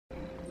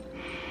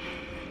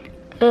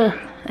Ugh,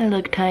 I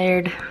look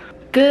tired.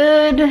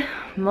 Good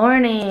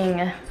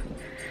morning.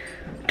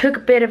 Took a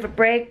bit of a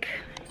break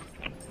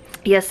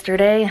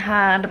yesterday.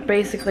 Had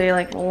basically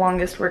like the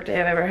longest work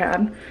day I've ever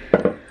had.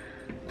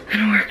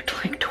 And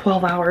worked like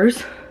 12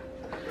 hours.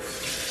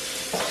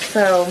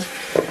 So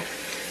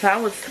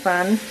that was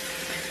fun.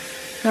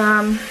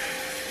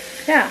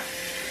 Yeah.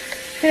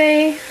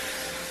 Today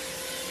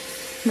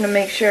I'm gonna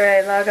make sure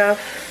I log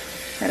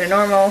off at a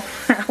normal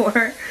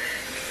hour.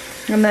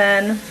 And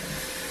then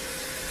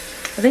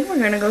I think we're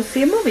gonna go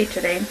see a movie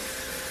today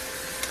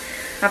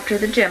after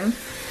the gym.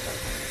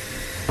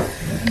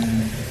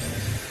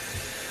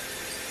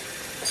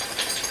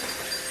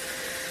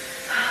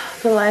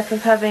 The life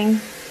of having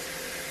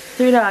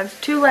 3 dogs,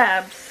 2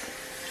 labs.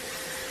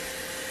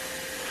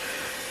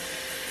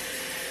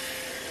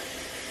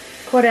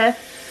 Quarter.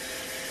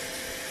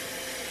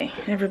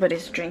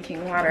 Everybody's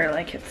drinking water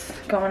like it's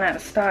going out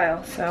of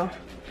style, so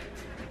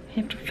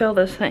you have to fill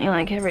this thing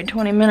like every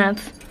 20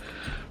 minutes.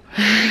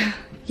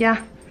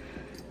 Yeah.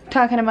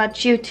 Talking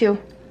about you two.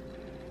 Do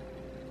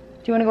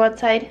you want to go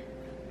outside?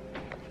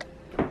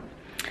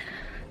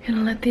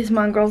 Gonna let these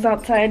mongrels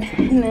outside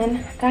and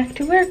then back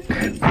to work.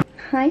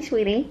 Hi,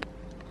 sweetie.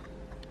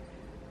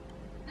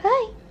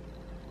 Hi.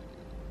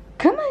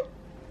 Come on.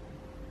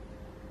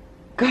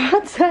 Go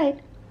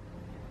outside.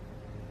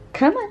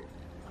 Come on.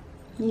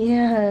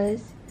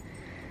 Yes.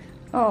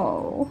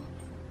 Oh.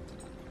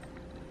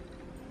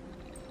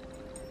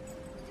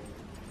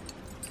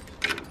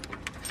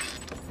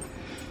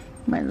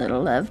 My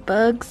little love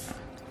bugs.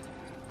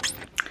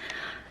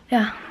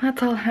 Yeah,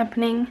 that's all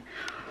happening.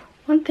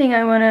 One thing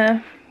I want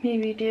to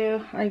maybe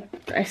do, I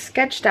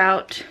sketched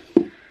out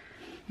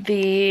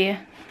the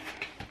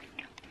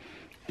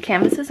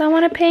canvases I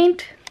want to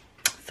paint.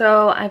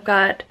 So I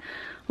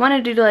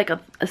want to do like a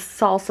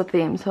salsa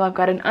theme. So I've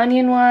got an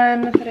onion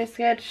one that I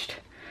sketched,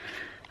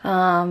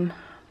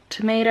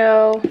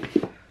 tomato,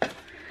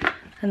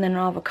 and then an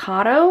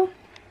avocado.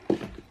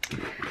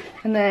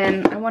 And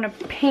then I want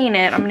to paint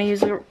it. I'm going to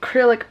use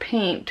acrylic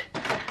paint.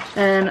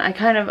 And I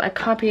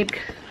copied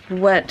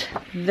what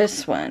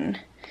this one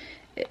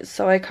is.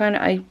 So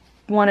I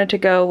wanted to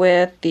go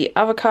with the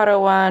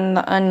avocado one,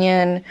 the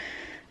onion,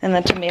 and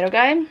the tomato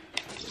guy.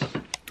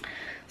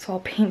 So I'll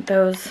paint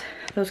those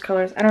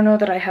colors. I don't know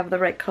that I have the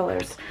right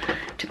colors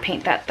to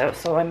paint that though,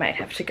 so I might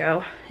have to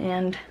go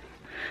and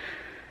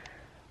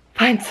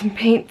find some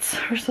paints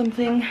or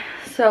something.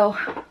 So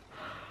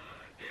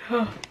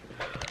yeah.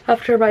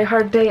 After my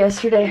hard day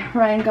yesterday,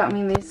 Ryan got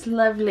me these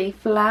lovely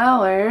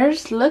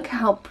flowers. Look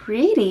how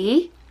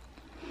pretty.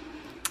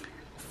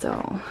 So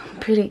I'm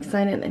pretty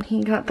excited that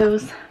he got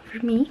those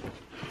for me.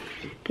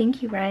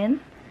 Thank you, Ryan.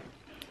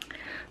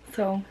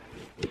 So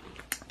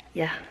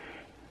yeah.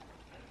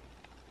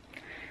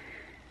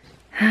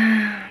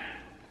 I'm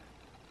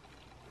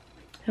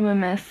a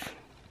mess.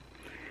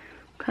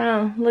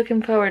 Kind of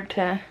looking forward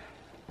to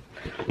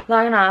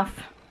logging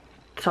off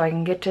so I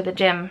can get to the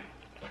gym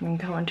and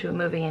go into a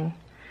movie and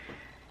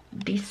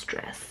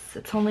de-stress.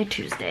 It's only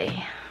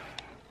Tuesday.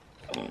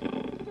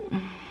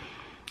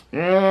 See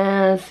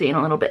you in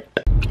a little bit.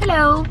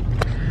 Hello.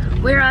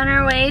 We're on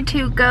our way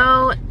to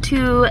go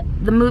to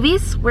the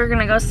movies. We're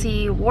gonna go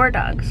see War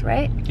Dogs,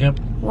 right? Yep.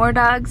 War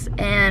Dogs,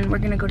 and we're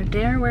gonna go to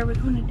dinner. Where are we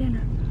going to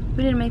dinner?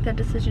 We didn't make that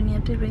decision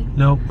yet, did we?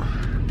 Nope.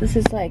 This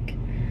is like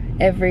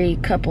every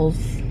couple's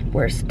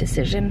worst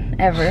decision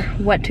ever,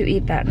 what to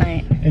eat that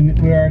night. And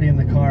we're already in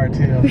the car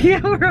too.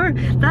 Yeah,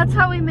 that's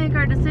how we make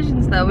our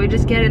decisions though. We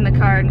just get in the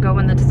car and go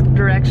in the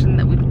direction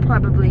that we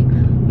probably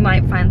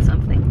might find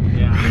something.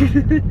 Yeah,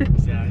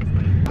 exactly.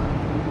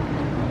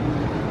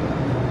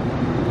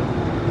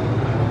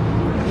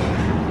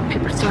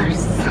 Paper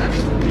stars.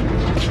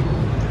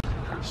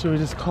 Should we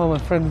just call my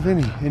friend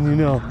Vinny and, you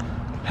know,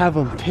 have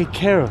him take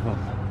care of him?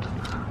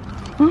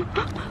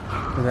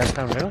 Does that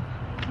sound real?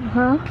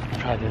 Huh?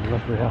 Probably didn't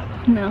look real.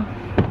 No.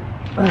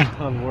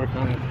 I'll work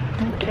on it.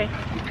 Okay.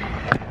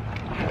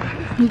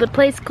 The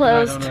place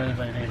closed. I don't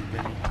know anybody named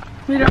Vinny.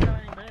 We don't know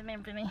anybody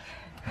named Vinny.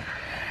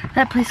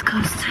 That place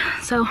closed.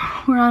 So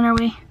we're on our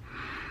way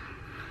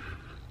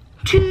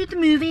to the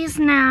movies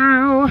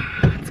now.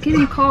 It's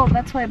getting cold.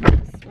 That's why I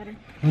brought this sweater.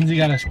 Lindsay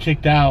got us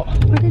kicked out.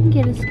 I didn't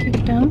get us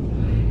kicked out.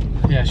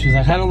 Yeah, she's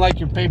like, I don't like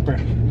your paper.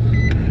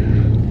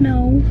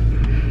 No.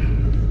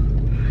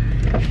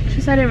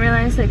 She said I didn't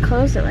realize they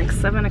closed at like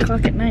 7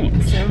 o'clock at night,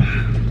 so.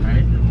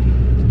 Right.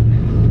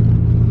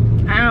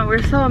 I don't know,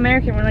 we're so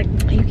American, we're like,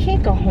 you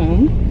can't go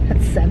home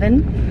at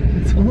 7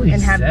 it's only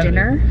and have 7.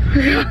 Dinner.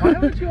 Why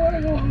would you want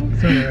to go home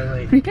so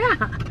early?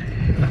 Yeah.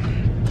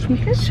 You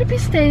guys should be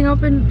staying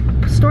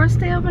open, stores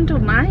stay open till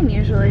 9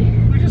 usually.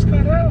 We just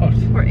got out.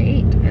 Or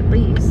 8 at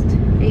least.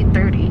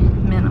 8:30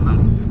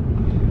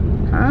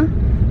 minimum. Huh?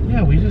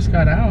 Yeah, we just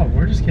got out.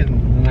 We're just getting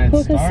the night started.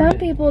 Well, because some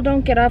people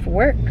don't get off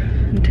work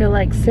until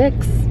like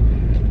 6.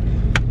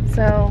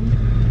 So.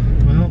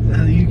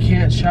 Well, you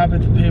can't shop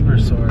at the paper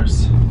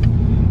stores.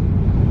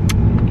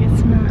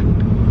 Guess not.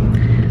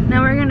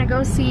 Now we're gonna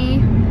go see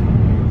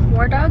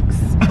War Dogs.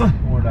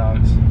 War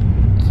Dogs.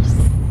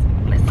 Yes.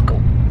 Let's go.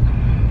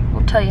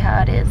 We'll tell you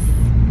how it is.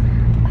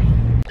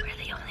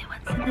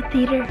 It's in the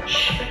theater.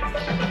 Shh.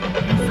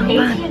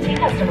 AT&T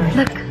customers.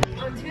 Look.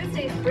 On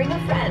Tuesdays, bring a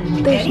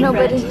friend. There's Any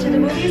nobody. friend to the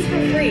movies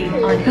for free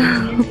on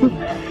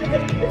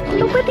AT&T.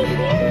 Nobody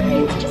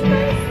here. It's just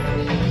nice.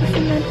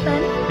 Isn't that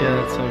fun? Yeah,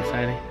 that's so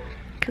exciting.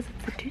 Because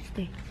it's a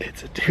Tuesday.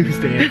 It's a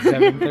Tuesday at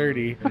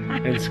 7:30,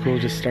 and school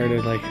just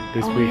started like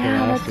this week or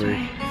yeah, last that's week.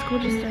 right. School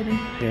just started.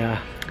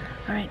 Yeah.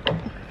 All right.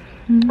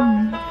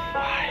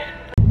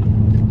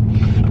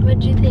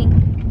 What'd you think?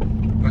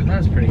 I thought it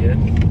was pretty good.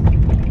 It's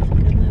a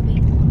good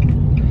movie.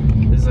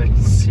 It's like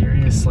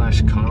serious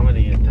 /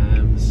 comedy at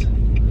times.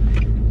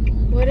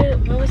 What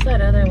was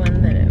that other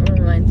one that it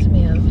reminds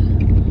me of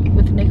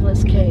with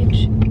Nicolas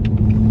Cage?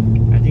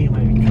 I think it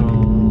might be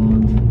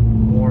called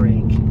War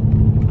Inc.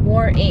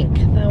 War Inc.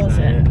 That was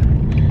it.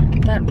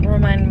 That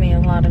reminded me a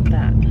lot of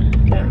that.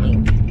 War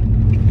Inc.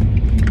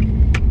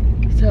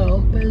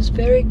 So, but it was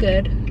very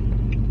good.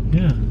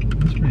 Yeah,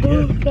 that's pretty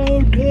good.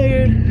 So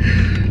tired.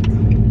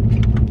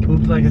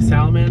 Pooped like a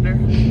salamander.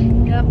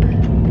 Yep.